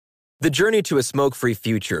The journey to a smoke-free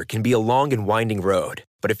future can be a long and winding road,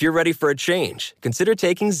 but if you're ready for a change, consider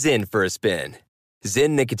taking Zyn for a spin.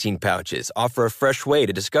 Zyn nicotine pouches offer a fresh way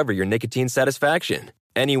to discover your nicotine satisfaction.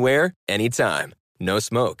 Anywhere, anytime. No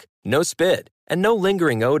smoke, no spit, and no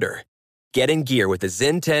lingering odor. Get in gear with the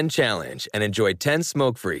Zyn 10 Challenge and enjoy 10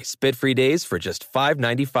 smoke-free, spit-free days for just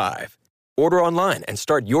 $5.95. Order online and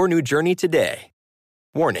start your new journey today.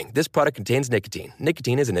 Warning, this product contains nicotine.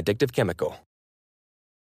 Nicotine is an addictive chemical.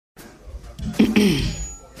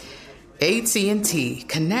 AT&T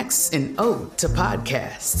connects an ode to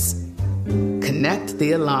podcasts. Connect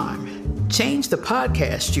the alarm. Change the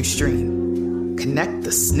podcast you stream. Connect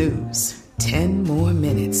the snooze. 10 more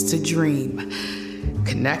minutes to dream.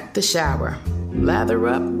 Connect the shower. Lather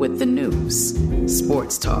up with the news.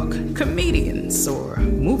 Sports talk, comedians, or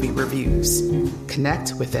movie reviews.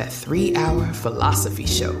 Connect with that 3-hour philosophy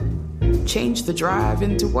show. Change the drive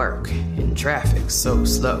into work in traffic so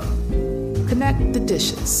slow. Connect the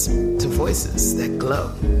dishes to voices that glow.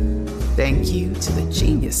 Thank you to the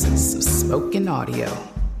geniuses of spoken audio.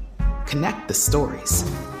 Connect the stories.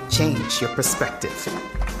 Change your perspective.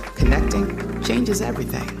 Connecting changes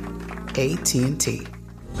everything. AT&T.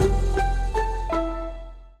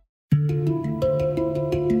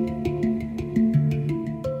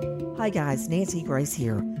 Hi guys, Nancy Grace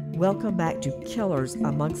here. Welcome back to Killers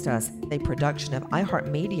Amongst Us, a production of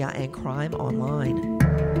iHeartMedia and Crime Online.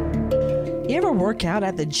 You ever work out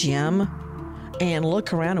at the gym and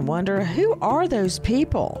look around and wonder, who are those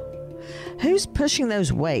people? Who's pushing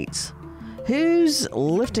those weights? Who's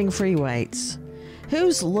lifting free weights?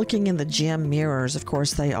 Who's looking in the gym mirrors? Of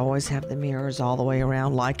course, they always have the mirrors all the way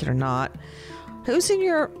around, like it or not. Who's in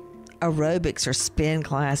your aerobics or spin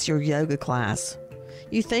class, your yoga class?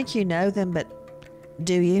 You think you know them, but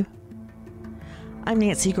do you? I'm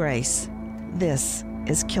Nancy Grace. This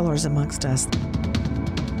is Killers Amongst Us.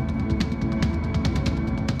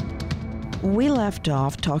 We left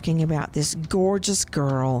off talking about this gorgeous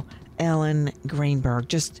girl, Ellen Greenberg,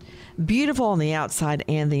 just beautiful on the outside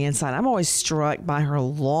and the inside. I'm always struck by her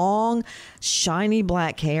long, shiny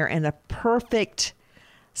black hair and a perfect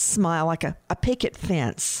smile, like a picket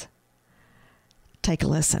fence. Take a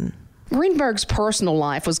listen. Greenberg's personal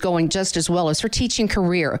life was going just as well as her teaching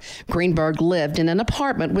career. Greenberg lived in an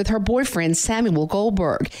apartment with her boyfriend, Samuel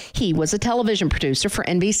Goldberg. He was a television producer for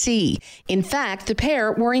NBC. In fact, the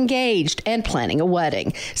pair were engaged and planning a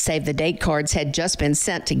wedding. Save the date cards had just been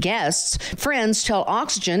sent to guests. Friends tell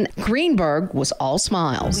Oxygen Greenberg was all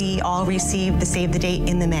smiles. We all received the save the date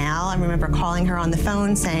in the mail. I remember calling her on the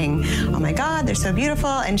phone saying, "Oh my God, they're so beautiful,"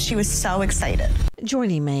 and she was so excited.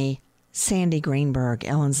 Joining me, Sandy Greenberg,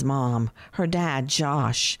 Ellen's mom, her dad,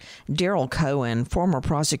 Josh, Daryl Cohen, former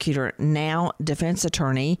prosecutor, now defense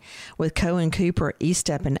attorney with Cohen, Cooper,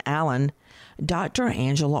 Estep, and Allen, Dr.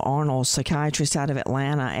 Angela Arnold, psychiatrist out of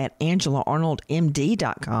Atlanta at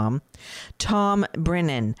AngelaArnoldMD.com, Tom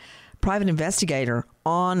Brennan, private investigator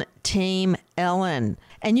on Team Ellen.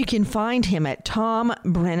 And you can find him at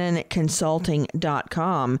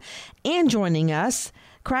TomBrennanConsulting.com. And joining us,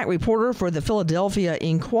 crack reporter for the Philadelphia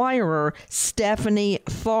Inquirer, Stephanie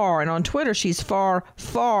Farr. And on Twitter, she's Far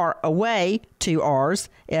Away, 2 R's,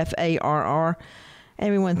 Farr.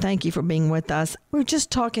 Everyone, thank you for being with us. We're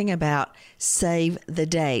just talking about save the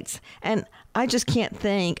dates. And I just can't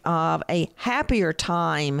think of a happier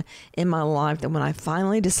time in my life than when I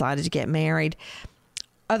finally decided to get married,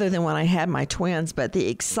 other than when I had my twins. But the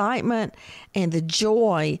excitement and the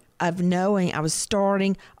joy of knowing I was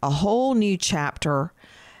starting a whole new chapter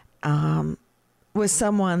with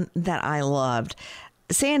someone that I loved.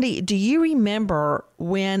 Sandy, do you remember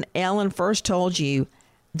when Ellen first told you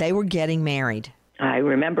they were getting married? I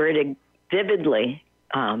remember it vividly.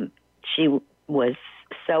 She was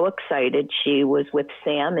so excited. She was with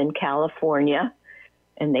Sam in California,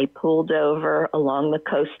 and they pulled over along the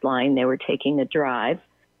coastline. They were taking a drive,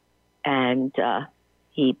 and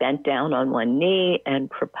he bent down on one knee and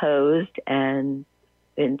proposed, and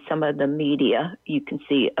in some of the media, you can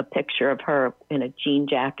see a picture of her in a jean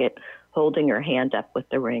jacket holding her hand up with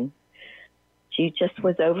the ring. She just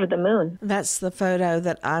was over the moon. That's the photo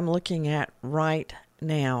that I'm looking at right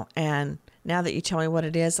now. And now that you tell me what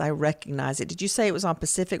it is, I recognize it. Did you say it was on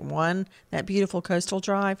Pacific One, that beautiful coastal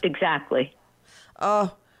drive? Exactly.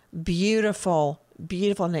 Oh, beautiful,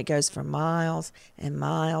 beautiful. And it goes for miles and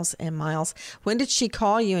miles and miles. When did she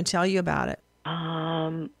call you and tell you about it?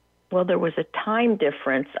 Well, there was a time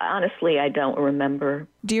difference. Honestly, I don't remember.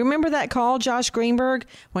 Do you remember that call, Josh Greenberg,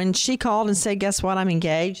 when she called and said, guess what, I'm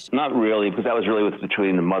engaged? Not really, because that was really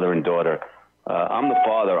between the mother and daughter. I'm the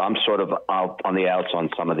father. I'm sort of out on the outs on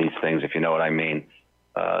some of these things, if you know what I mean.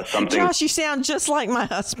 Some things, Josh, you sound just like my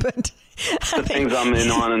husband. some things I'm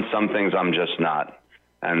in on, and some things I'm just not.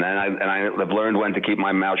 And then I've learned when to keep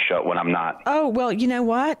my mouth shut when I'm not. Oh, well, you know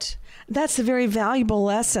what? That's a very valuable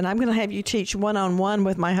lesson. I'm going to have you teach one-on-one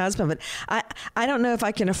with my husband, but I don't know if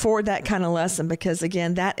I can afford that kind of lesson because,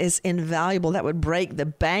 again, that is invaluable. That would break the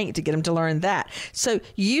bank to get him to learn that. So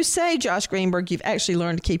you say, Josh Greenberg, you've actually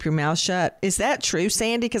learned to keep your mouth shut. Is that true,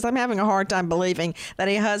 Sandy? Because I'm having a hard time believing that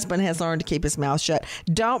a husband has learned to keep his mouth shut.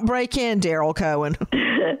 Don't break in, Daryl Cohen.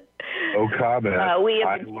 No comment. I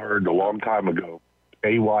learned a long time ago.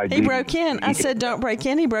 AYD. He broke in. I said, don't break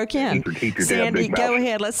in. He broke in. Sandy, go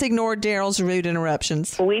ahead. Let's ignore Daryl's rude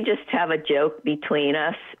interruptions. We just have a joke between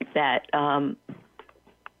us that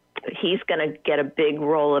he's going to get a big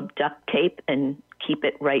roll of duct tape and keep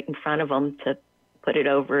it right in front of him to put it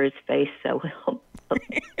over his face so he'll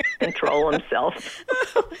control himself.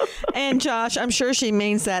 And Josh, I'm sure she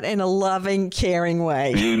means that in a loving, caring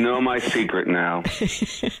way. You know my secret now.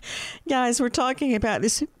 Guys, we're talking about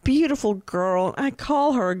this beautiful girl. I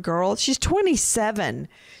call her a girl. She's 27.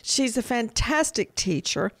 She's a fantastic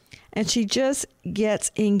teacher, and she just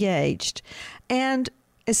gets engaged and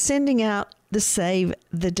is sending out the save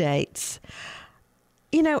the dates.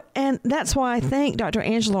 You know, and that's why I think Dr.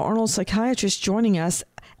 Angela Arnold, psychiatrist, joining us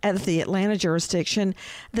at the Atlanta jurisdiction,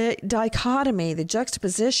 the dichotomy, the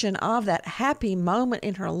juxtaposition of that happy moment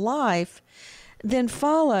in her life then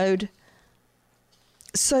followed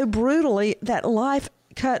so brutally that life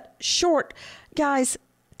cut short. Guys,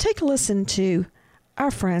 take a listen to our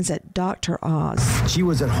friends at Dr. Oz. She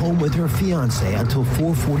was at home with her fiancé until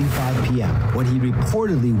 4:45 p.m. when he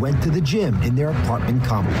reportedly went to the gym in their apartment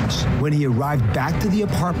complex. When he arrived back to the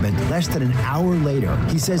apartment less than an hour later,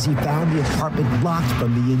 he says he found the apartment locked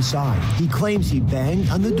from the inside. He claims he banged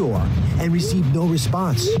on the door and received no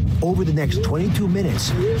response. Over the next 22 minutes,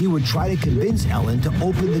 he would try to convince Ellen to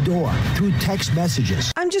open the door through text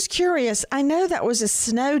messages. I'm just curious. I know that was a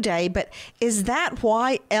snow day, but is that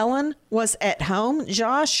why Ellen was at home?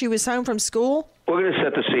 Josh, she was home from school? We're going to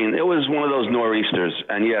set the scene. It was one of those nor'easters.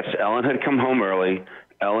 And yes, Ellen had come home early.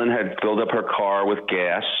 Ellen had filled up her car with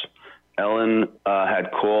gas. Ellen had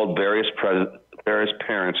called various parents,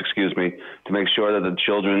 to make sure that the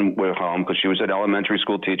children were home because she was an elementary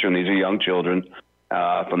school teacher, and these are young children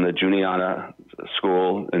from the Juniata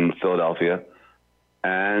School in Philadelphia.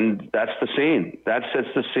 And that's the scene. That sets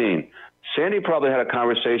the scene. Sandy probably had a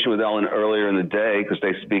conversation with Ellen earlier in the day because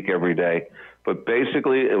they speak every day. But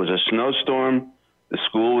basically, it was a snowstorm. The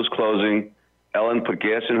school was closing. Ellen put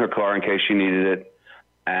gas in her car in case she needed it.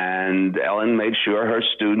 And Ellen made sure her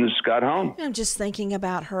students got home. I'm just thinking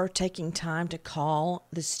about her taking time to call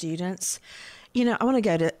the students. You know, I want to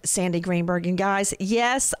go to Sandy Greenberg. And guys,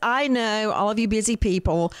 yes, I know all of you busy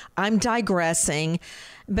people, I'm digressing.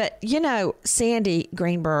 But, you know, Sandy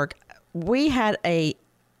Greenberg, we had a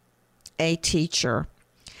teacher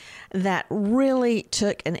that really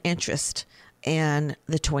took an interest in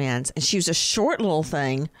the twins. And she was a short little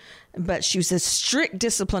thing, but she was a strict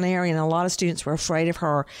disciplinarian. A lot of students were afraid of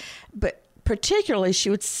her. But particularly,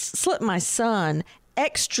 she would slip my son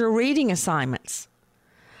extra reading assignments.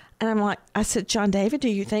 And I said, John David, do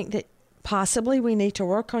you think that possibly we need to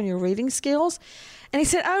work on your reading skills? And he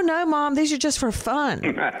said, oh, no, Mom, these are just for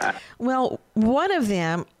fun. Well, one of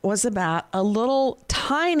them was about a little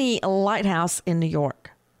tiny lighthouse in New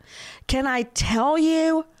York. Can I tell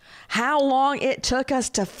you how long it took us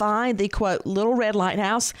to find the, quote, little red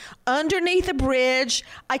lighthouse underneath a bridge?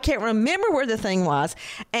 I can't remember where the thing was.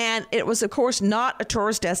 And it was, of course, not a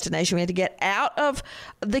tourist destination. We had to get out of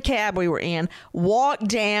the cab we were in, walk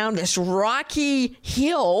down this rocky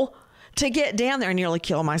hill to get down there. I nearly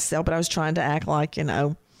killed myself, but I was trying to act like, you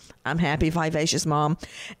know, I'm happy, vivacious mom.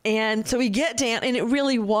 And so we get down, and it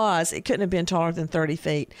really was, it couldn't have been taller than 30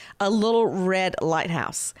 feet, a little red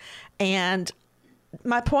lighthouse. And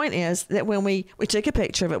my point is that when we took a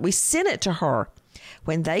picture of it, we sent it to her.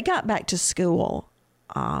 When they got back to school,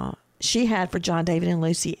 she had for John David and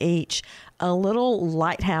Lucy each a little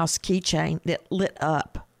lighthouse keychain that lit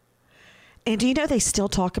up. And do you know they still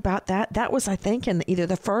talk about that? That was, I think, in either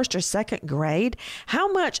the first or second grade.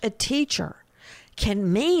 How much a teacher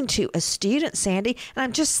can mean to a student, Sandy. And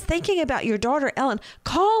I'm just thinking about your daughter, Ellen,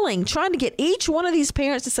 calling, trying to get each one of these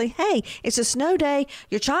parents to say, hey, it's a snow day.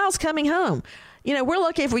 Your child's coming home. You know, we're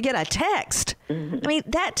lucky if we get a text. Mm-hmm. I mean,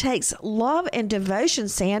 that takes love and devotion,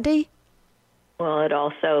 Sandy. Well, it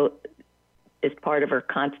also is part of her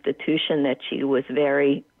constitution that she was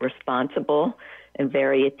very responsible and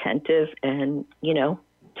very attentive and, you know,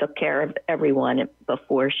 took care of everyone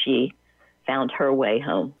before she found her way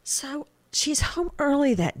home. So she's home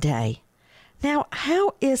early that day. Now,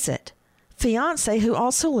 how is it fiance, who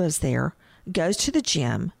also lives there, goes to the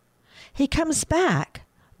gym. He comes back.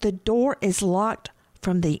 The door is locked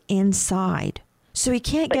from the inside, so he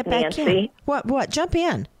can't get back in. What? Jump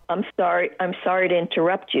in. I'm sorry to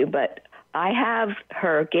interrupt you, but I have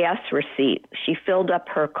her gas receipt. She filled up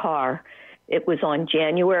her car. It was on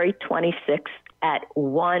January 26th at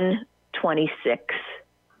 1:26.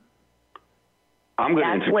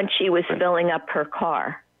 That's when she was filling up her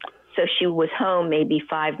car. So she was home maybe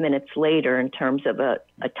 5 minutes later in terms of a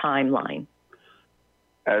timeline.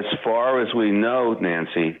 As far as we know,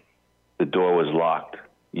 Nancy, the door was locked.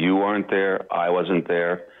 You weren't there. I wasn't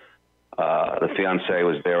there. The fiancé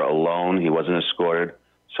was there alone. He wasn't escorted.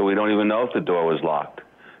 So we don't even know if the door was locked.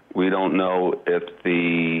 We don't know if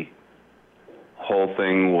the whole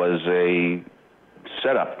thing was a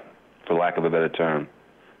setup, for lack of a better term.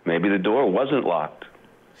 Maybe the door wasn't locked.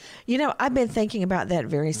 You know, I've been thinking about that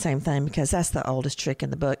very same thing, because that's the oldest trick in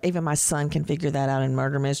the book. Even my son can figure that out in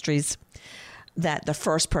murder mysteries, that the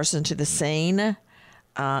first person to the scene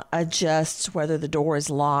adjusts whether the door is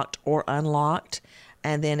locked or unlocked.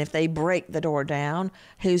 And then if they break the door down,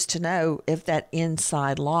 who's to know if that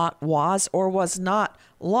inside lock was or was not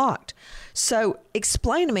locked? So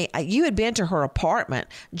explain to me, you had been to her apartment.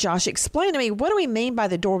 Josh, explain to me, what do we mean by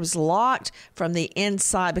the door was locked from the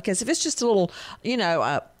inside? Because if it's just a little,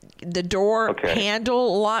 the door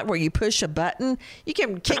handle lock where you push a button, you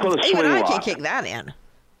can kick, even I can kick that in.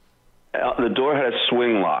 The door had a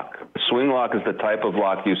swing lock. A swing lock is the type of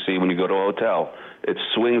lock you see when you go to a hotel. It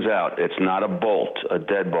swings out. It's not a bolt, a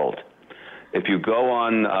deadbolt. If you go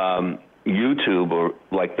on YouTube or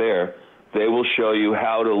like there, they will show you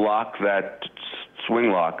how to lock that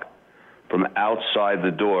swing lock from outside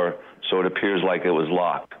the door so it appears like it was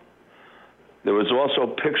locked. There was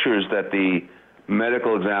also pictures that the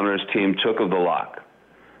medical examiner's team took of the lock.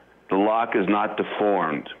 The lock is not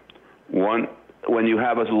deformed. When you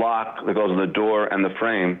have a lock that goes on the door and the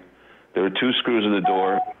frame, there are two screws in the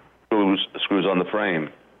door, screws on the frame.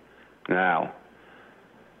 Now,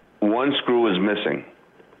 one screw is missing,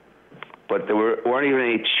 but there weren't even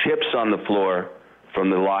any chips on the floor from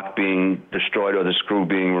the lock being destroyed or the screw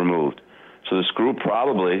being removed. So the screw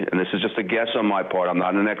probably, and this is just a guess on my part, I'm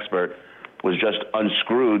not an expert, was just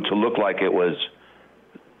unscrewed to look like it was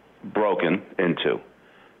broken into.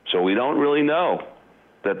 So we don't really know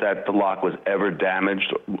that the lock was ever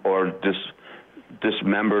damaged or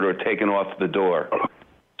dismembered or taken off the door.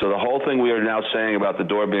 So the whole thing we are now saying about the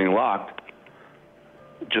door being locked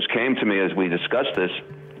just came to me as we discussed this.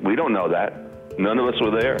 We don't know that. None of us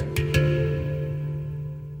were there.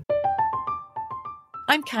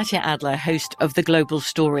 I'm Katya Adler, host of The Global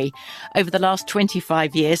Story. Over the last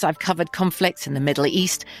 25 years, I've covered conflicts in the Middle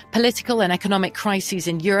East, political and economic crises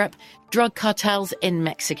in Europe, drug cartels in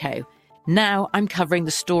Mexico. Now I'm covering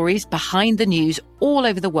the stories behind the news all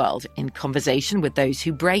over the world in conversation with those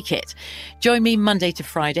who break it. Join me Monday to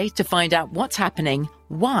Friday to find out what's happening,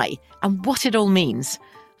 why, and what it all means.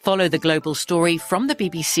 Follow The Global Story from the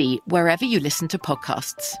BBC wherever you listen to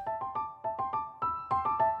podcasts.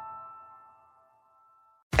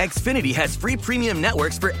 Xfinity has free premium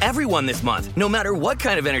networks for everyone this month, no matter what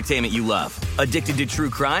kind of entertainment you love. Addicted to true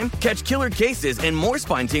crime? Catch killer cases and more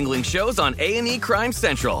spine-tingling shows on A&E Crime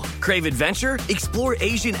Central. Crave adventure? Explore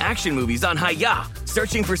Asian action movies on Hi-Ya.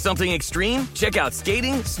 Searching for something extreme? Check out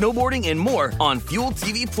skating, snowboarding, and more on Fuel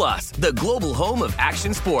TV Plus, the global home of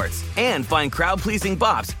action sports. And find crowd-pleasing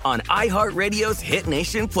bops on iHeartRadio's Hit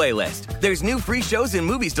Nation playlist. There's new free shows and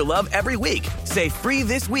movies to love every week. Say free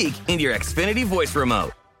this week in your Xfinity voice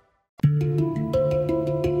remote.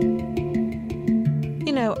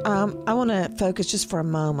 I want to focus just for a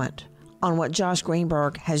moment on what Josh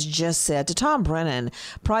Greenberg has just said to Tom Brennan,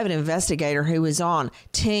 private investigator who is on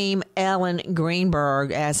Team Ellen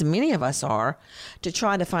Greenberg, as many of us are, to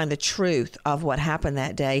try to find the truth of what happened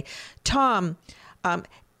that day. Tom,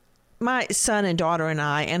 my son and daughter and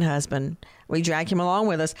I and husband, we drag him along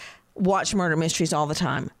with us, watch murder mysteries all the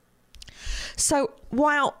time. So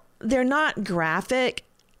while they're not graphic,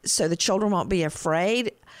 so the children won't be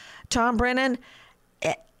afraid, Tom Brennan,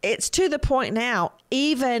 it's to the point now,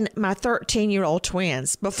 even my 13-year-old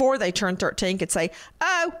twins, before they turned 13, could say,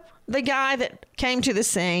 oh, the guy that came to the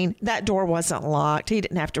scene, that door wasn't locked. He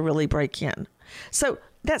didn't have to really break in. So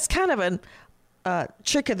that's kind of a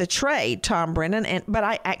trick of the trade, Tom Brennan. But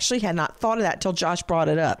I actually had not thought of that till Josh brought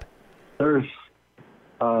it up. There's,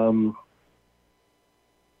 in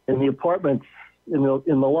the apartments, in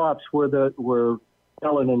the lofts where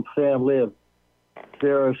Ellen and Sam live,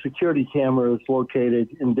 there are security cameras located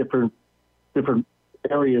in different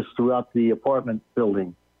areas throughout the apartment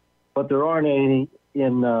building, but there aren't any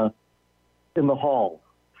in the hall.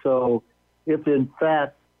 So if in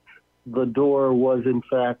fact the door was in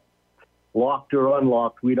fact locked or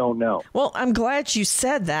unlocked, we don't know. Well, I'm glad you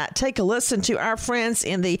said that. Take a listen to our friends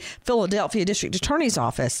in the Philadelphia District Attorney's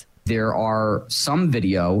Office. There are some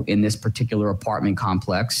video in this particular apartment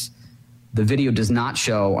complex. The video does not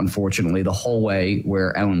show, unfortunately, the hallway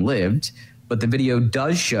where Ellen lived, but the video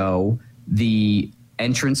does show the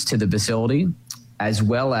entrance to the facility as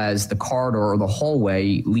well as the corridor or the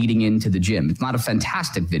hallway leading into the gym. It's not a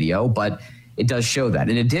fantastic video, but it does show that.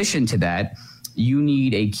 In addition to that, you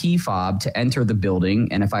need a key fob to enter the building.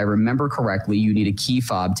 And if I remember correctly, you need a key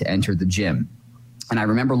fob to enter the gym. And I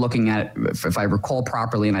remember looking at, if I recall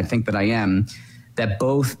properly, and I think that I am, that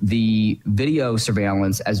both the video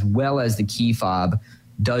surveillance as well as the key fob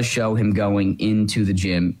does show him going into the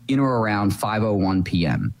gym in or around 5:01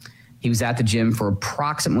 p.m. He was at the gym for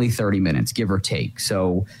approximately 30 minutes, give or take.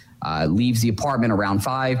 So leaves the apartment around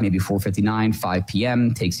 5, maybe 4:59, 5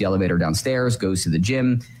 p.m., takes the elevator downstairs, goes to the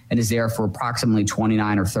gym, and is there for approximately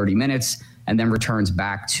 29 or 30 minutes, and then returns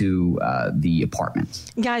back to the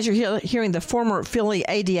apartment. Guys, you're hearing the former Philly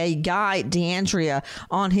ADA guy, D'Andrea,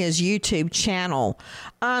 on his YouTube channel.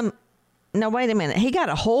 Now, wait a minute. He got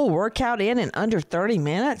a whole workout in under 30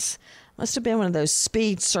 minutes? Must have been one of those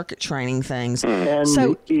speed circuit training things. And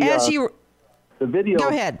so, the video, go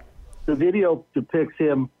ahead. The video depicts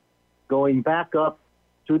him going back up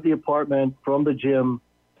to the apartment from the gym,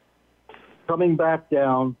 coming back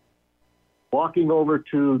down, walking over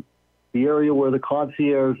to the area where the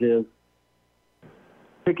concierge is,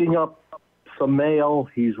 picking up some mail.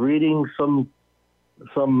 He's reading some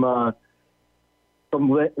mail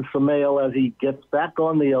as he gets back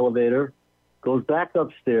on the elevator, goes back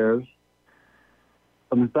upstairs,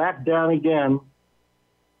 comes back down again,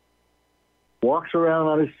 walks around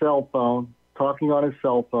on his cell phone, talking on his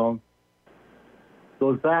cell phone,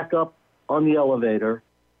 goes back up on the elevator.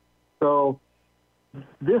 So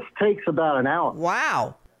this takes about an hour.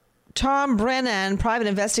 Wow. Tom Brennan, private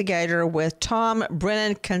investigator with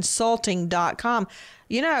TomBrennanConsulting.com.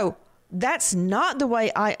 You know, that's not the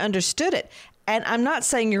way I understood it. And I'm not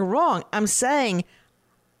saying you're wrong. I'm saying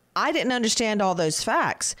I didn't understand all those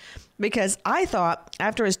facts because I thought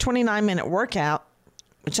after his 29-minute workout,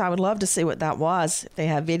 which I would love to see what that was if they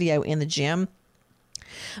have video in the gym,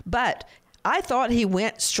 but I thought he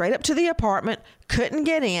went straight up to the apartment, couldn't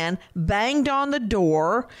get in, banged on the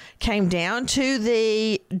door, came down to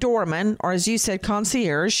the doorman, or as you said,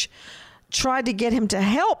 concierge, tried to get him to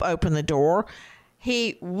help open the door.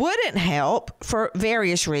 He wouldn't help for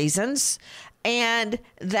various reasons, and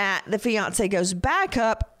that the fiance goes back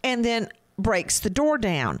up and then breaks the door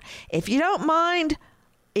down. If you don't mind,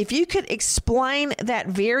 if you could explain that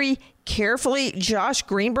very carefully, Josh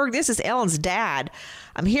Greenberg, this is Ellen's dad.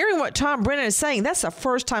 I'm hearing what Tom Brennan is saying. That's the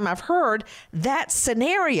first time I've heard that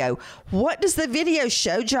scenario. What does the video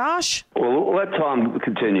show, Josh? Well, let Tom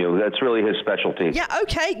continue. That's really his specialty. Yeah,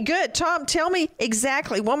 okay, good. Tom, tell me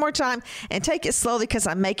exactly one more time and take it slowly because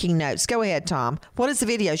I'm making notes. Go ahead, Tom. What does the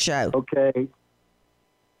video show? Okay.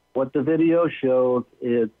 What the video shows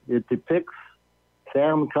is it depicts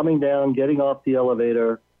Sam coming down, getting off the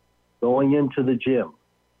elevator, going into the gym.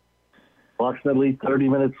 Approximately 30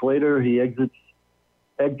 minutes later, he exits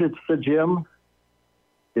the gym,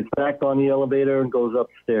 gets back on the elevator, and goes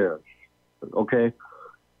upstairs. Okay?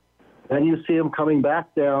 Then you see him coming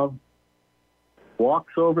back down,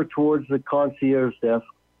 walks over towards the concierge desk,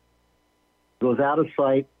 goes out of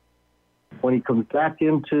sight. When he comes back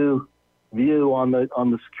into view on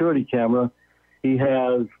the security camera, he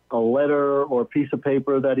has a letter or a piece of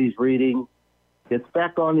paper that he's reading, gets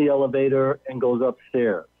back on the elevator, and goes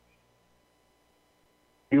upstairs.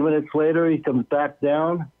 A few minutes later, he comes back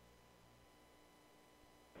down,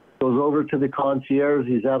 goes over to the concierge.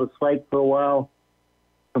 He's out of sight for a while,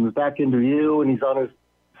 comes back into view, and he's on his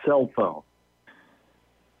cell phone.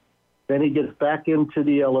 Then he gets back into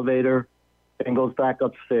the elevator and goes back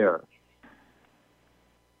upstairs.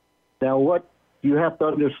 Now, what you have to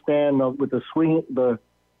understand with the swinging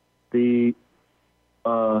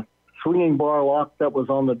bar lock that was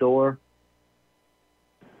on the door,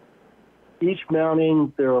 each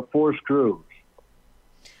mounting, there are 4 screws.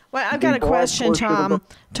 Well, I've got a question, Tom.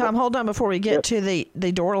 Tom, hold on before we get to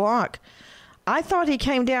the door lock. I thought he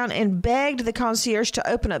came down and begged the concierge to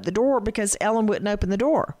open up the door because Ellen wouldn't open the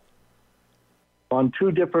door. On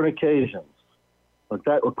 2 different occasions. But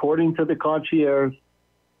that, according to the concierge,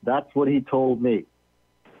 that's what he told me.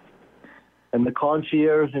 And the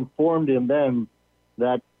concierge informed him then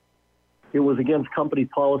that it was against company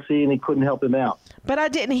policy and he couldn't help him out. But I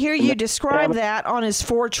didn't hear you describe that on his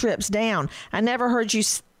 4 trips down. I never heard you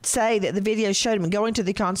say that the video showed him going to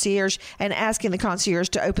the concierge and asking the concierge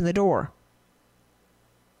to open the door.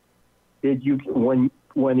 when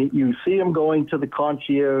you see him going to the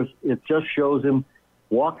concierge, it just shows him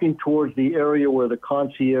walking towards the area where the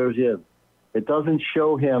concierge is. It doesn't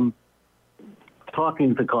show him talking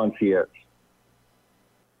to the concierge.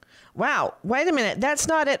 Wow, wait a minute. That's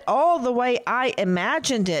not at all the way I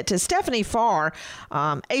imagined it. To Stephanie Farr,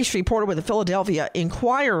 Ace reporter with the Philadelphia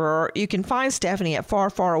Inquirer. You can find Stephanie at Far,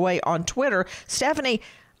 Far Away on Twitter. Stephanie,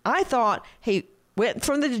 I thought he went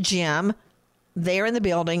from the gym there in the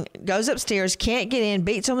building, goes upstairs, can't get in,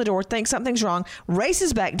 beats on the door, thinks something's wrong,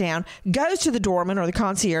 races back down, goes to the doorman or the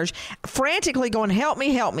concierge, frantically going, help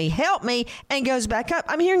me, help me, help me, and goes back up.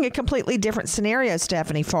 I'm hearing a completely different scenario,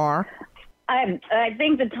 Stephanie Farr. I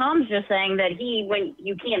think that Tom's just saying that when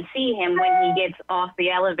you can't see him when he gets off the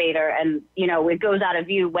elevator, and it goes out of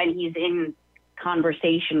view when he's in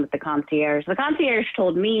conversation with the concierge. The concierge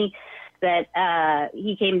told me that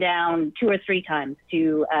he came down 2 or 3 times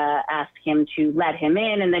to ask him to let him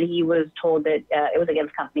in, and then he was told that it was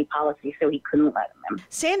against company policy, so he couldn't let him in.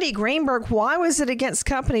 Sandy Greenberg, why was it against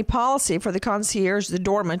company policy for the concierge, the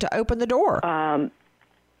doorman, to open the door? I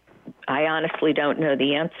honestly don't know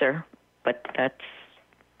the answer, but that's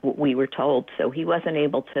what we were told. So he wasn't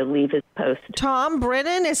able to leave his post. Tom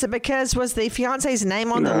Brennan, is it because was the fiance's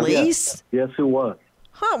name on the lease? Yes, it was.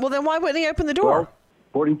 Huh, well then why wouldn't he open the door? Well,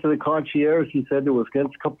 according to the concierge, he said it was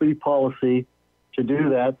against company policy to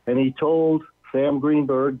do that, and he told Sam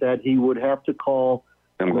Greenberg that he would have to call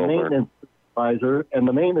the maintenance supervisor, and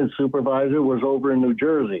the maintenance supervisor was over in New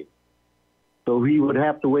Jersey. So he would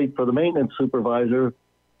have to wait for the maintenance supervisor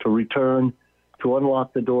to return to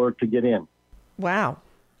unlock the door to get in. Wow.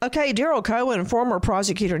 Okay, Daryl Cohen, former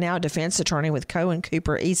prosecutor, now defense attorney with Cohen,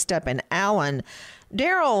 Cooper, Eastup, and Allen.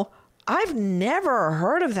 Daryl, I've never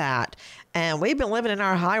heard of that. And we've been living in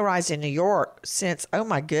our high-rise in New York since, oh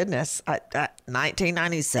my goodness,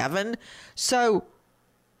 1997. So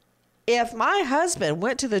if my husband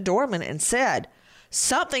went to the doorman and said,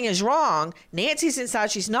 something is wrong, Nancy's inside,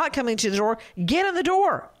 she's not coming to the door, get in the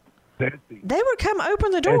door. Nancy, they would come open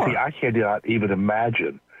the door. Nancy, I cannot even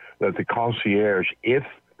imagine that the concierge, if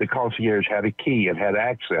the concierge had a key and had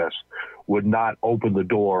access, would not open the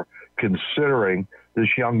door, considering this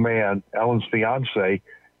young man, Ellen's fiance,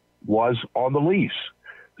 was on the lease.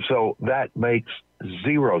 So that makes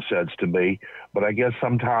zero sense to me. But I guess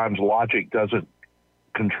sometimes logic doesn't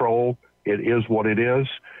control. It is what it is,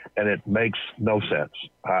 and it makes no sense.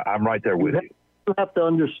 I'm right there with you. You have to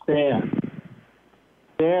understand,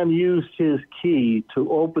 Sam used his key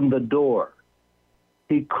to open the door.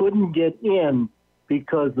 He couldn't get in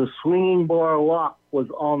because the swinging bar lock was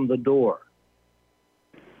on the door.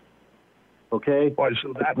 Okay? Well,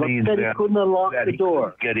 so that means that he couldn't unlock the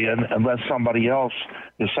door. Get in unless somebody else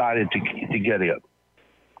decided to get in,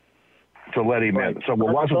 to let him in. So it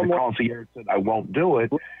wasn't the concierge said, I won't do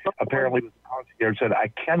it. Apparently the concierge said,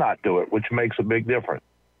 I cannot do it, which makes a big difference.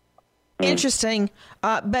 Interesting.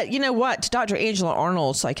 But you know what? Dr. Angela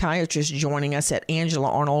Arnold, psychiatrist, joining us at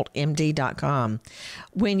AngelaArnoldMD.com.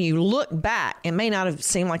 When you look back, it may not have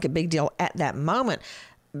seemed like a big deal at that moment,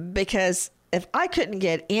 because if I couldn't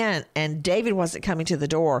get in and David wasn't coming to the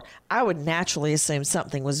door, I would naturally assume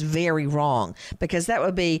something was very wrong, because that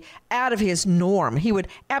would be out of his norm. He would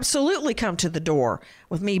absolutely come to the door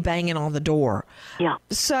with me banging on the door. Yeah.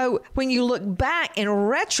 So when you look back in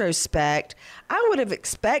retrospect, I would have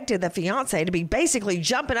expected the fiance to be basically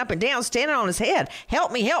jumping up and down, standing on his head.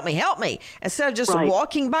 Help me, help me, help me. Instead of just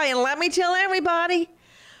walking by. And let me tell everybody,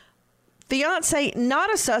 fiance,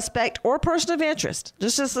 not a suspect or person of interest.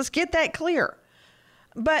 Just let's get that clear.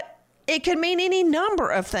 But it could mean any number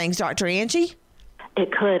of things, Dr. Angie.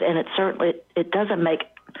 It could, and it doesn't make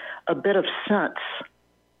a bit of sense,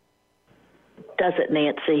 does it,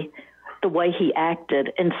 Nancy, the way he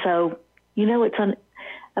acted. And so,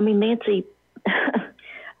 Nancy,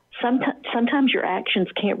 sometimes your actions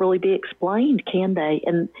can't really be explained, can they?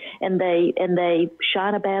 And they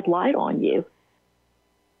shine a bad light on you.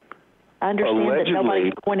 I understand that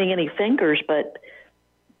nobody's pointing any fingers, but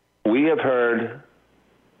we have heard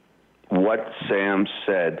what Sam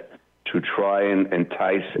said to try and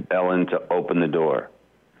entice Ellen to open the door.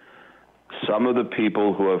 Some of the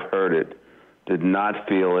people who have heard it did not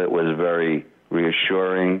feel it was very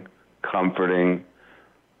reassuring, comforting,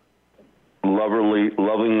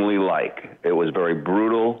 lovingly like. It was very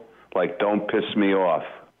brutal, like, don't piss me off,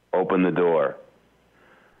 open the door.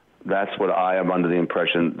 That's what I am under the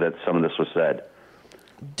impression that some of this was said.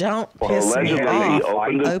 Don't piss me off,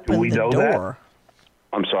 open the door.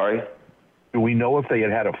 I'm sorry? Do we know if they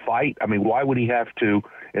had a fight? I mean, why would he have to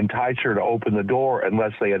entice her to open the door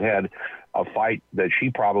unless they had a fight that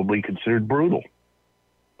she probably considered brutal?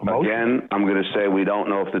 Again, I'm going to say we don't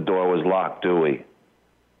know if the door was locked, do we?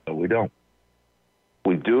 No, we don't.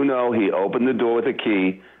 We do know he opened the door with a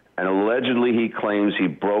key, and allegedly he claims he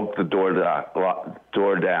broke the door down.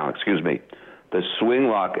 The swing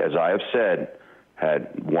lock, as I have said,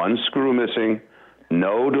 had one screw missing,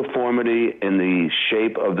 no deformity in the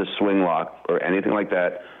shape of the swing lock or anything like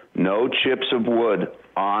that, no chips of wood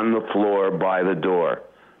on the floor by the door.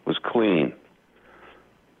 It was clean.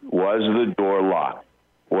 Was the door locked?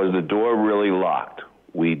 Was the door really locked?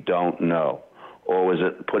 We don't know. Or was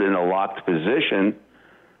it put in a locked position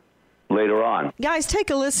later on? Guys, take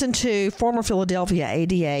a listen to former Philadelphia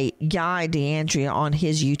ADA Guy DeAndrea on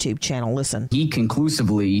his YouTube channel. Listen. He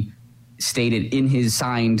conclusively stated in his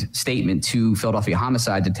signed statement to Philadelphia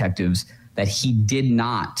homicide detectives that he did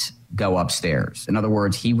not go upstairs. In other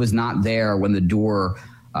words, he was not there when the door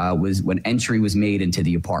when entry was made into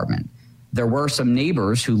the apartment. There were some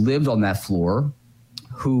neighbors who lived on that floor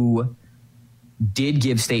who did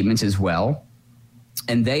give statements as well.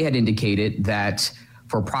 And they had indicated that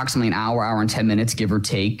for approximately an hour and 10 minutes, give or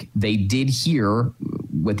take, they did hear,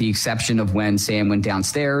 with the exception of when Sam went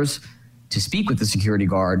downstairs to speak with the security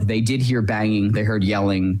guard, they did hear banging, they heard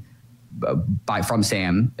yelling from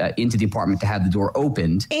Sam into the apartment to have the door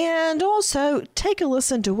opened. And also take a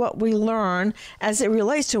listen to what we learn as it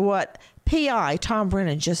relates to what PI Tom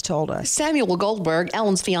Brennan just told us. Samuel Goldberg,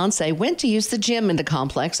 Ellen's fiance, went to use the gym in the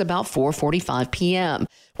complex about 4:45 p.m.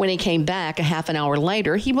 When he came back a half an hour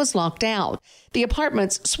later, he was locked out. The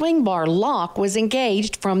apartment's swing bar lock was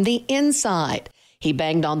engaged from the inside. He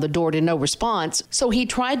banged on the door to no response, so he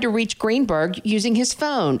tried to reach Greenberg using his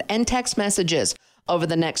phone and text messages. Over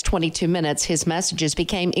the next 22 minutes, his messages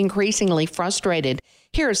became increasingly frustrated.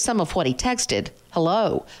 Here's some of what he texted.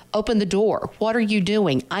 Hello, open the door. What are you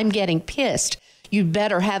doing? I'm getting pissed. You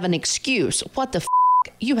better have an excuse. What the f***?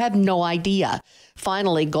 You have no idea.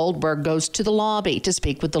 Finally, Goldberg goes to the lobby to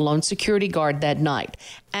speak with the lone security guard that night,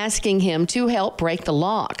 asking him to help break the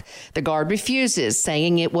lock. The guard refuses,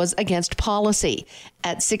 saying it was against policy.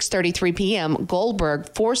 At 6:33 p.m.,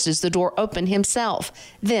 Goldberg forces the door open himself,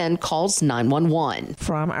 then calls 911.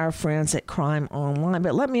 From our friends at Crime Online.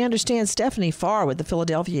 But let me understand, Stephanie Farr with the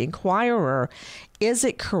Philadelphia Inquirer, is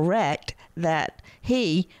it correct that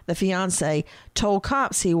he, the fiance, told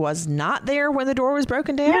cops he was not there when the door was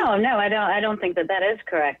broken down? No, I don't think that is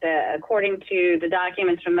correct. According to the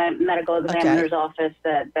documents from the medical examiner's office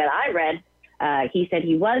that I read, he said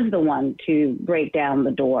he was the one to break down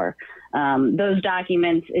the door. Those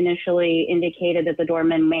documents initially indicated that the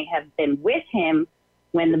doorman may have been with him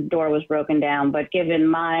when the door was broken down. But given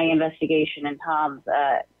my investigation and Tom's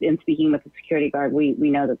in speaking with the security guard, we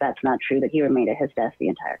know that that's not true, that he remained at his desk the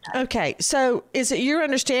entire time. Okay. So is it your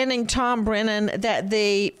understanding, Tom Brennan, that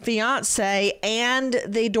the fiance and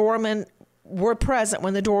the doorman were present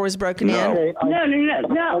when the door was broken in? No,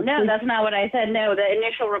 that's not what I said. No, the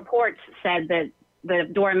initial reports said that the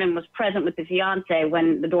doorman was present with the fiance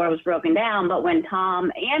when the door was broken down. But when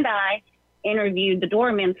Tom and I interviewed the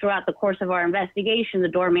doorman throughout the course of our investigation, the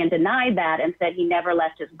doorman denied that and said he never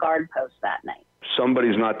left his guard post that night.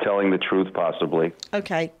 Somebody's not telling the truth, possibly.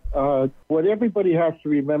 Okay. What everybody has to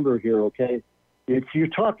remember here, okay, if you're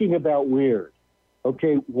talking about weird,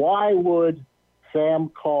 okay, why would Sam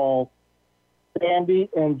call Sandy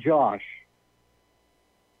and Josh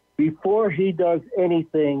before he does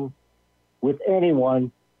anything with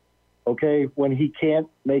anyone, okay, when he can't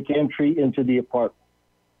make entry into the apartment?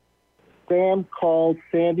 Sam called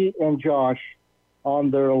Sandy and Josh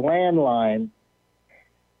on their landline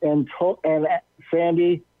and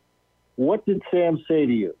Sandy, what did Sam say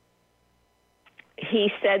to you? He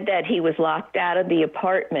said that he was locked out of the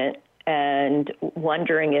apartment and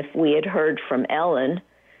wondering if we had heard from Ellen,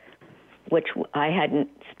 which I hadn't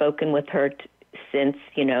spoken with her since,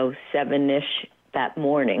 7-ish that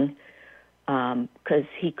morning, because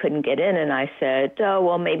he couldn't get in. And I said, oh,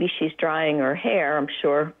 well, maybe she's drying her hair. I'm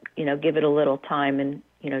sure, give it a little time and,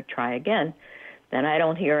 try again. Then I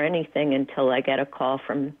don't hear anything until I get a call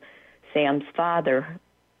from Sam's father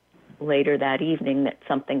later that evening that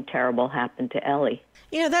something terrible happened to Ellie.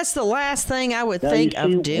 That's the last thing I would think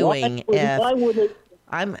of doing if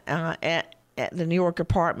I'm at the New York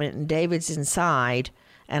apartment and David's inside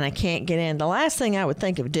and I can't get in. The last thing I would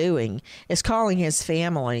think of doing is calling his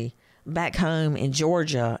family back home in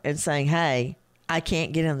Georgia and saying, hey, I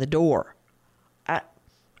can't get in the door.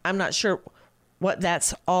 I'm not sure what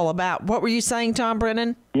that's all about. What were you saying, Tom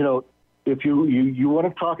Brennan? If you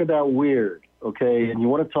want to talk about weird, okay, and you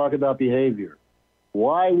want to talk about behavior,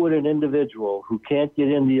 why would an individual who can't get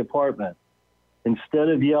in the apartment, instead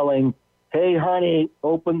of yelling, hey, honey,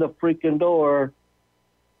 open the freaking door,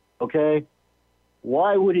 okay,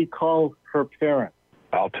 Why would he call her parents?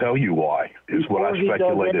 I'll tell you why. Is what I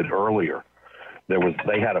speculated earlier.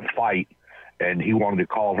 They had a fight, and he wanted to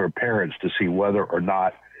call her parents to see whether or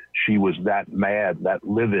not she was that mad, that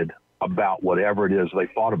livid about whatever it is they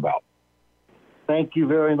fought about. Thank you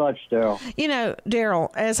very much, Daryl. You know, Daryl,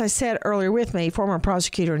 as I said earlier with me, former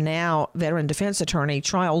prosecutor, now veteran defense attorney,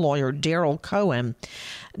 trial lawyer Daryl Cohen.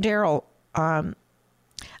 Daryl,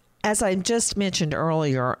 as I just mentioned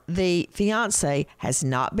earlier, the fiance has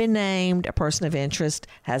not been named a person of interest,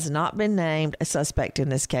 has not been named a suspect in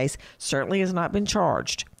this case, certainly has not been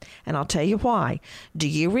charged. And I'll tell you why. Do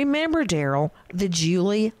you remember, Daryl, the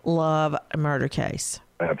Julie Love murder case?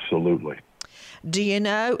 Absolutely. Do you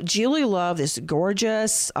know Julie Love, this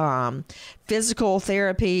gorgeous physical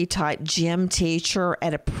therapy type gym teacher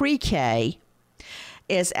at a pre-K,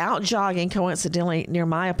 is out jogging coincidentally near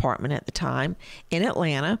my apartment at the time in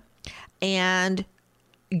Atlanta and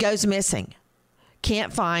goes missing.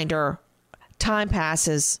 Can't find her. Time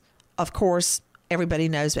passes. Of course, everybody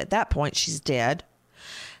knows at that point she's dead.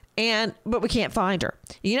 But we can't find her.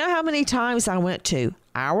 You know how many times I went to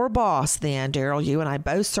our boss then, Daryl, you and I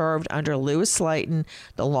both served under Lewis Slayton,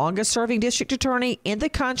 the longest serving district attorney in the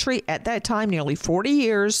country at that time, nearly 40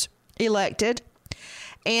 years elected.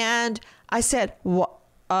 And I said,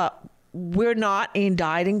 we're not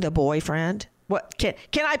indicting the boyfriend. What can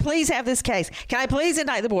I please have this case? Can I please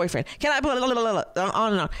indict the boyfriend? Can I blah, blah, blah, blah,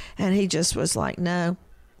 on and on? And he just was like, no,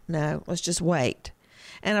 let's just wait.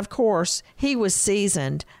 And of course, he was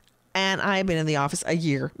seasoned, and I had been in the office a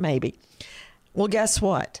year, maybe. Well, guess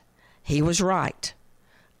what? He was right.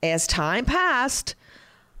 As time passed,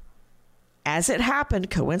 as it happened,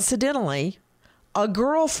 coincidentally, a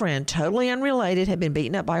girlfriend, totally unrelated, had been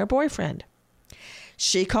beaten up by her boyfriend.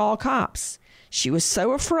 She called cops. She was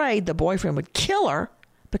so afraid the boyfriend would kill her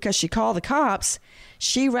because she called the cops.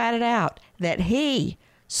 She ratted out that he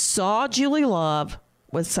saw Julie Love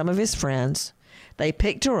with some of his friends. They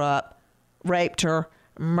picked her up, raped her,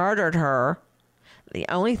 murdered her. The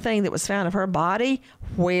only thing that was found of her body,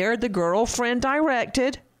 where the girlfriend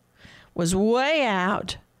directed, was way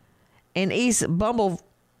out in East Bumblebuck,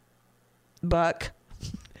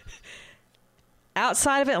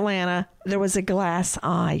 outside of Atlanta. There was a glass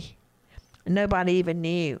eye. Nobody even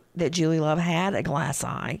knew that Julie Love had a glass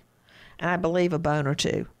eye, and I believe a bone or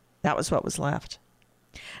two. That was what was left.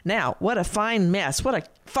 Now, what a fine mess. What a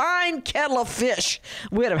fine kettle of fish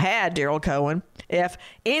we'd have had, Daryl Cohen, if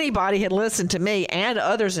anybody had listened to me and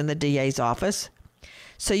others in the DA's office.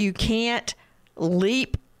 So you can't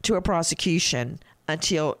leap to a prosecution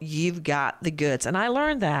until you've got the goods. And I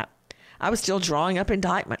learned that. I was still drawing up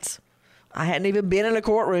indictments. I hadn't even been in a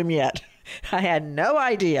courtroom yet. I had no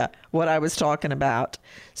idea what I was talking about.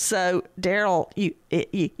 So, Daryl,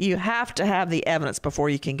 you have to have the evidence before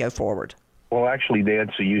you can go forward. Well, actually,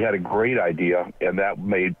 Nancy, you had a great idea, and that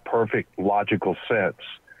made perfect logical sense.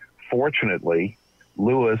 Fortunately,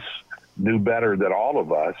 Lewis knew better than all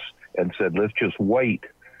of us and said, let's just wait.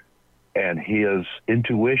 And his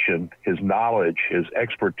intuition, his knowledge, his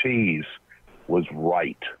expertise was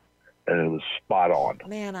right. And it was spot on.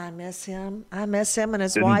 Man, I miss him. I miss him and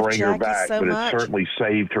his Didn't wife, bring her Jackie, back, so but much. it certainly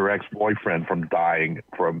saved her ex-boyfriend from dying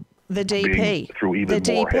from the DP being through even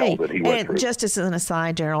more hell that he went through. Just as an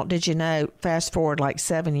aside, Daryl, did you know, fast forward like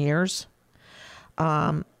 7 years,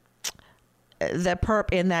 the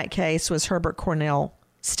perp in that case was Herbert Cornell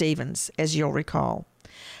Stevens, as you'll recall,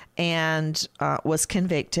 and was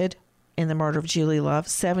convicted in the murder of Julie Love.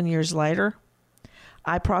 7 years later,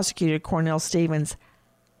 I prosecuted Cornell Stevens'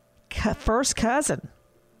 first cousin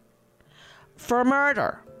for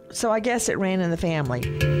murder. So I guess it ran in the family.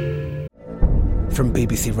 From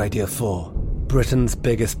BBC Radio 4, Britain's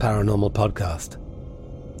biggest paranormal podcast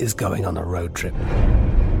is going on a road trip.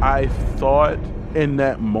 I thought in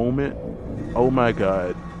that moment, oh my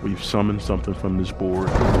God, we've summoned something from this board.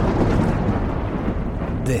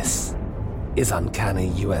 This is Uncanny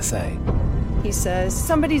USA. He says,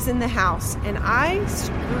 somebody's in the house, and I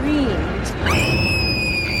screamed.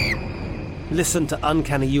 Listen to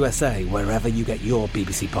Uncanny USA wherever you get your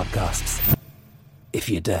BBC podcasts, if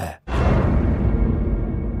you dare.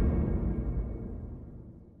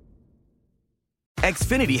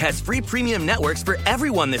 Xfinity has free premium networks for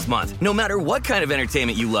everyone this month, no matter what kind of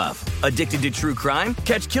entertainment you love. Addicted to true crime?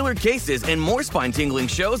 Catch killer cases and more spine-tingling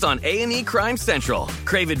shows on A&E Crime Central.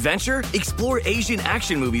 Crave adventure? Explore Asian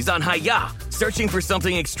action movies on Hi-YAH. Searching for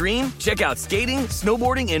something extreme? Check out skating,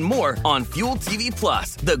 snowboarding, and more on Fuel TV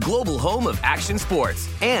Plus, the global home of action sports.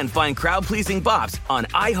 And find crowd-pleasing bops on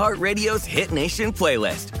iHeartRadio's Hit Nation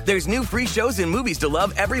playlist. There's new free shows and movies to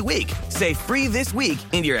love every week. Say free this week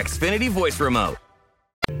in your Xfinity voice remote.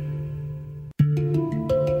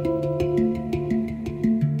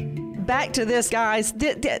 back to this, guys.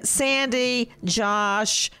 Sandy,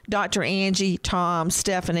 Josh, Dr. Angie, Tom,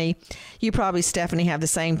 Stephanie. You probably, Stephanie, have the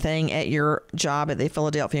same thing at your job at the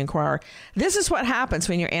Philadelphia Inquirer. This is what happens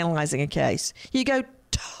when you're analyzing a case. You go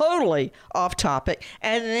totally off topic,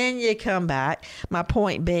 and then you come back. My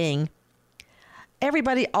point being,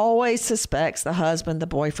 everybody always suspects the husband, the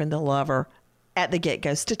boyfriend, the lover at the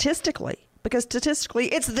get-go statistically, because statistically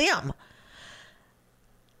it's them.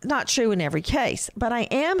 Not true in every case, but I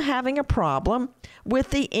am having a problem with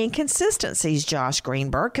the inconsistencies, Josh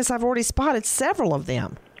Greenberg, because I've already spotted several of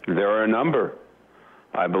them. There are a number.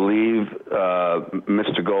 I believe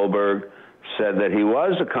Mr. Goldberg said that he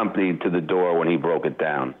was accompanied to the door when he broke it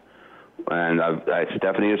down. And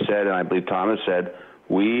Stephanie has said, and I believe Thomas said,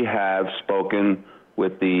 we have spoken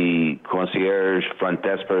with the concierge, front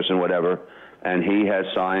desk person, whatever, and he has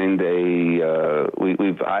signed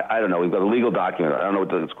I don't know, we've got a legal document, I don't know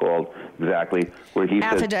what it's called exactly, where he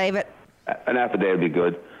affidavit. Says, an affidavit would be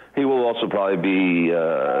good. He will also probably be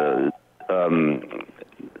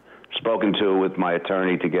spoken to with my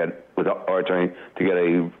attorney with our attorney to get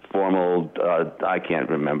a formal, I can't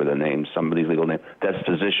remember the name, somebody's legal name,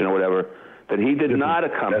 deposition or whatever, that he did not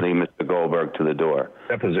accompany Mr. Goldberg to the door.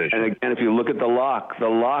 Deposition. And again, if you look at the lock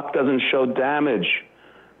doesn't show damage.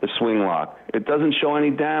 The swing lock. It doesn't show any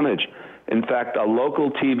damage. In fact, a local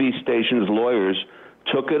TV station's lawyers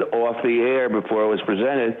took it off the air before it was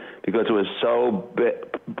presented because it was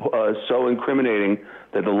so incriminating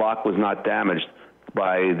that the lock was not damaged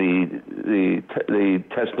by the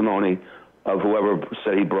testimony of whoever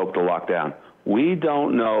said he broke the lock down. We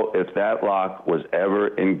don't know if that lock was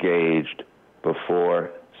ever engaged before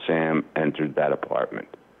Sam entered that apartment.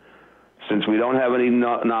 Since we don't have any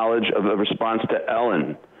knowledge of a response to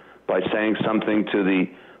Ellen by saying something to the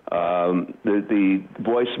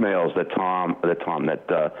voicemails that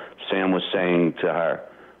Sam was saying to her,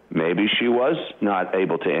 maybe she was not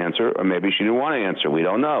able to answer, or maybe she didn't want to answer. We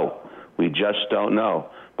don't know. We just don't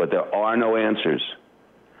know. But there are no answers.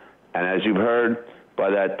 And as you've heard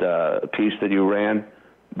by that piece that you ran,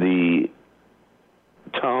 the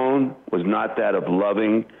tone was not that of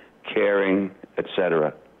loving, caring,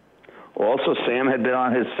 etc. Also, Sam had been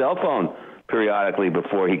on his cell phone periodically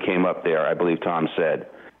before he came up there, I believe Tom said.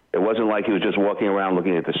 It wasn't like he was just walking around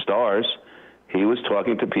looking at the stars. He was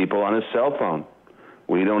talking to people on his cell phone.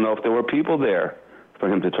 We don't know if there were people there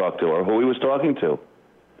for him to talk to or who he was talking to.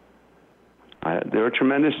 There are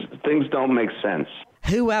tremendous things don't make sense.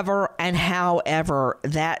 Whoever and however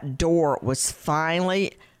that door was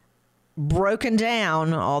finally broken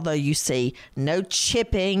down, although you see no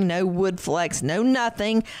chipping, no wood flecks, no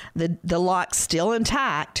nothing, the lock's still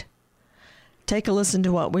intact. Take a listen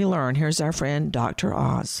to what we learned. Here's our friend, Dr.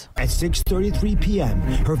 Oz. At 6:33 p.m.,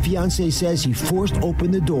 her fiancé says he forced open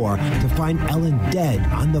the door to find Ellen dead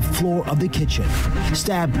on the floor of the kitchen,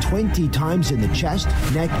 stabbed 20 times in the chest,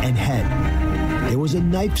 neck, and head. There was a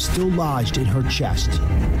knife still lodged in her chest.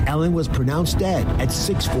 Ellen was pronounced dead at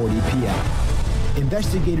 6:40 p.m.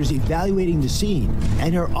 Investigators evaluating the scene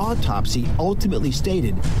and her autopsy ultimately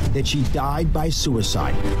stated that she died by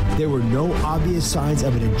suicide. There were no obvious signs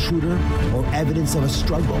of an intruder or evidence of a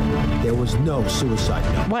struggle. There was no suicide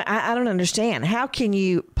note. Well, I don't understand. How can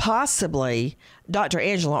you possibly, Dr.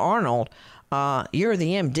 Angela Arnold, you're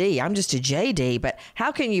the MD, I'm just a JD, but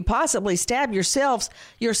how can you possibly stab yourself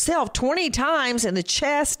 20 times in the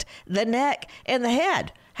chest, the neck, and the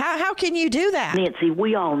head? How can you do that? Nancy,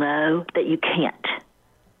 we all know that you can't.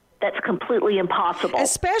 That's completely impossible.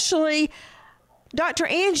 Especially, Dr.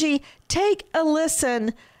 Angie, take a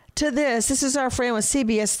listen to this. This is our friend with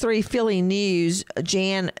CBS 3 Philly News,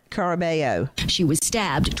 Jan Caraballo. She was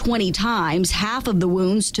stabbed 20 times, half of the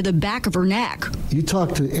wounds to the back of her neck. You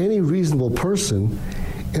talk to any reasonable person,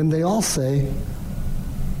 and they all say,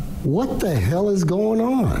 what the hell is going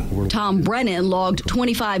on? Tom Brennan logged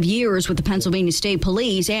 25 years with the Pennsylvania State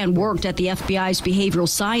Police and worked at the FBI's Behavioral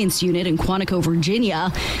Science Unit in Quantico,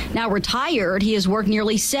 Virginia. Now retired, he has worked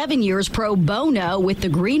nearly 7 years pro bono with the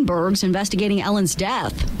Greenbergs investigating Ellen's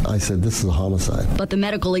death. I said, this is a homicide. But the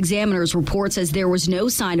medical examiner's report says there was no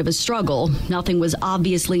sign of a struggle. Nothing was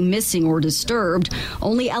obviously missing or disturbed.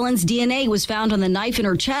 Only Ellen's DNA was found on the knife in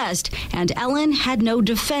her chest, and Ellen had no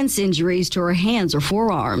defense injuries to her hands or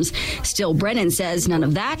forearms. Still, Brennan says none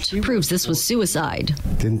of that proves this was suicide.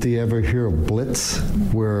 Didn't they ever hear of blitz,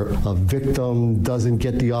 where a victim doesn't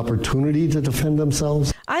get the opportunity to defend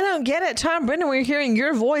themselves? I don't get it. Tom Brennan, we're hearing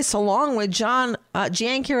your voice along with Jan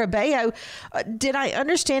Caraballo. Did I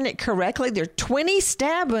understand it correctly? There are 20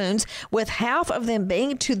 stab wounds, with half of them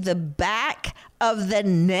being to the back of the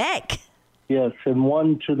neck. Yes, and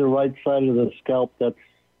one to the right side of the scalp that's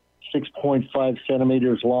 6.5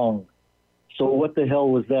 centimeters long. So what the hell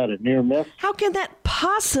was that, a near miss? How can that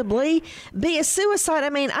possibly be a suicide? I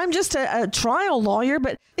mean, I'm just a trial lawyer,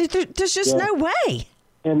 but there's just no way.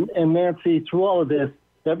 And Nancy, through all of this,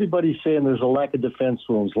 everybody's saying there's a lack of defense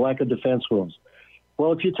wounds.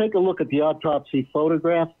 Well, if you take a look at the autopsy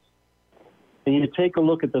photographs and you take a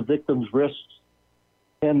look at the victim's wrists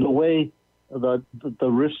and the way the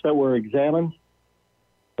wrists that were examined,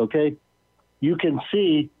 okay, you can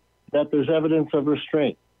see that there's evidence of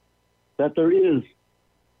restraint, that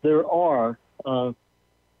there are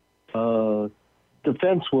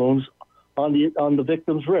defense wounds on the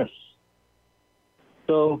victim's wrists.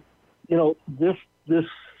 So, this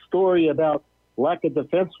story about lack of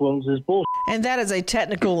defense wounds is bullshit. And that is a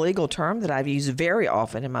technical legal term that I've used very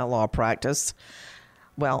often in my law practice.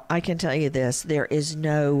 Well, I can tell you this, there is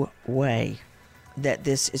no way that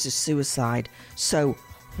this is a suicide. So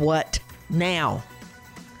what now?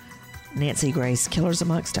 Nancy Grace, Killers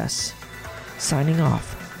Amongst Us, signing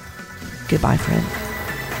off. Goodbye, friend.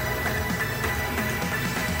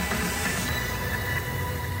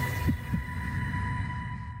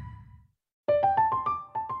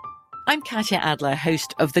 I'm Katya Adler,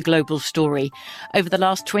 host of The Global Story. Over the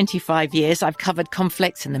last 25 years, I've covered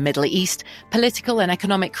conflicts in the Middle East, political and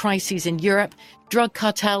economic crises in Europe, drug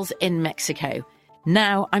cartels in Mexico.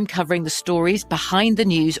 Now I'm covering the stories behind the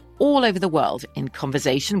news all over the world in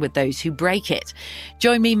conversation with those who break it.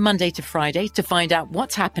 Join me Monday to Friday to find out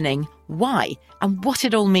what's happening, why, and what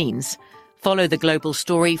it all means. Follow The Global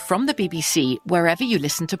Story from the BBC wherever you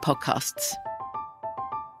listen to podcasts.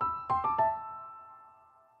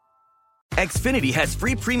 Xfinity has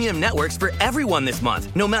free premium networks for everyone this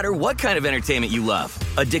month, no matter what kind of entertainment you love.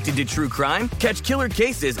 Addicted to true crime? Catch killer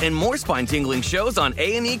cases and more spine-tingling shows on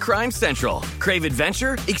A&E Crime Central. Crave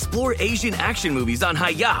adventure? Explore Asian action movies on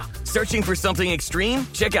Hi-YAH. Searching for something extreme?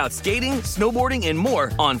 Check out skating, snowboarding, and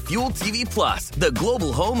more on Fuel TV Plus, the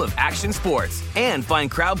global home of action sports. And find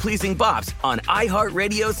crowd-pleasing bops on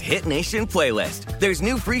iHeartRadio's Hit Nation playlist. There's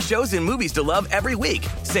new free shows and movies to love every week.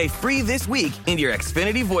 Say free this week in your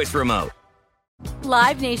Xfinity voice remote.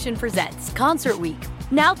 Live Nation presents Concert Week.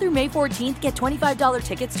 Now through May 14th, get $25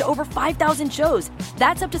 tickets to over 5,000 shows.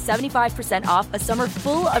 That's up to 75% off a summer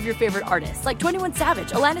full of your favorite artists like 21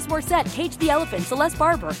 Savage, Alanis Morissette, Cage the Elephant, Celeste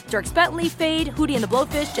Barber, Dierks Bentley, Fade, Hootie and the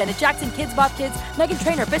Blowfish, Janet Jackson, Kids Bop Kids, Meghan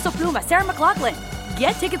Trainor, Peso Pluma, Sarah McLachlan.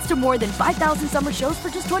 Get tickets to more than 5,000 summer shows for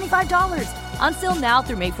just $25. On sale now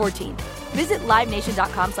through May 14th. Visit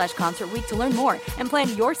LiveNation.com/Concert Week to learn more and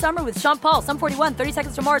plan your summer with Sean Paul, Sum 41, 30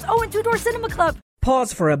 Seconds to Mars, and Two Door Cinema Club.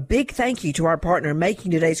 Pause for a big thank you to our partner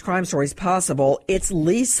making today's crime stories possible. It's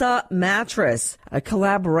Leesa Mattress, a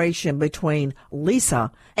collaboration between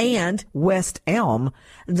Leesa and West Elm.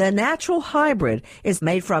 The natural hybrid is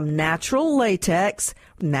made from natural latex,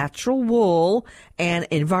 natural wool, and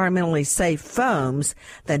environmentally safe foams.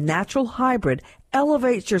 The natural hybrid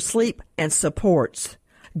elevates your sleep and supports.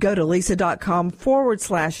 Go to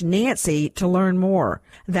Leesa.com/Nancy to learn more.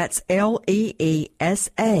 That's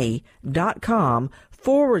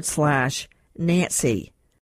LEESA.com/Nancy.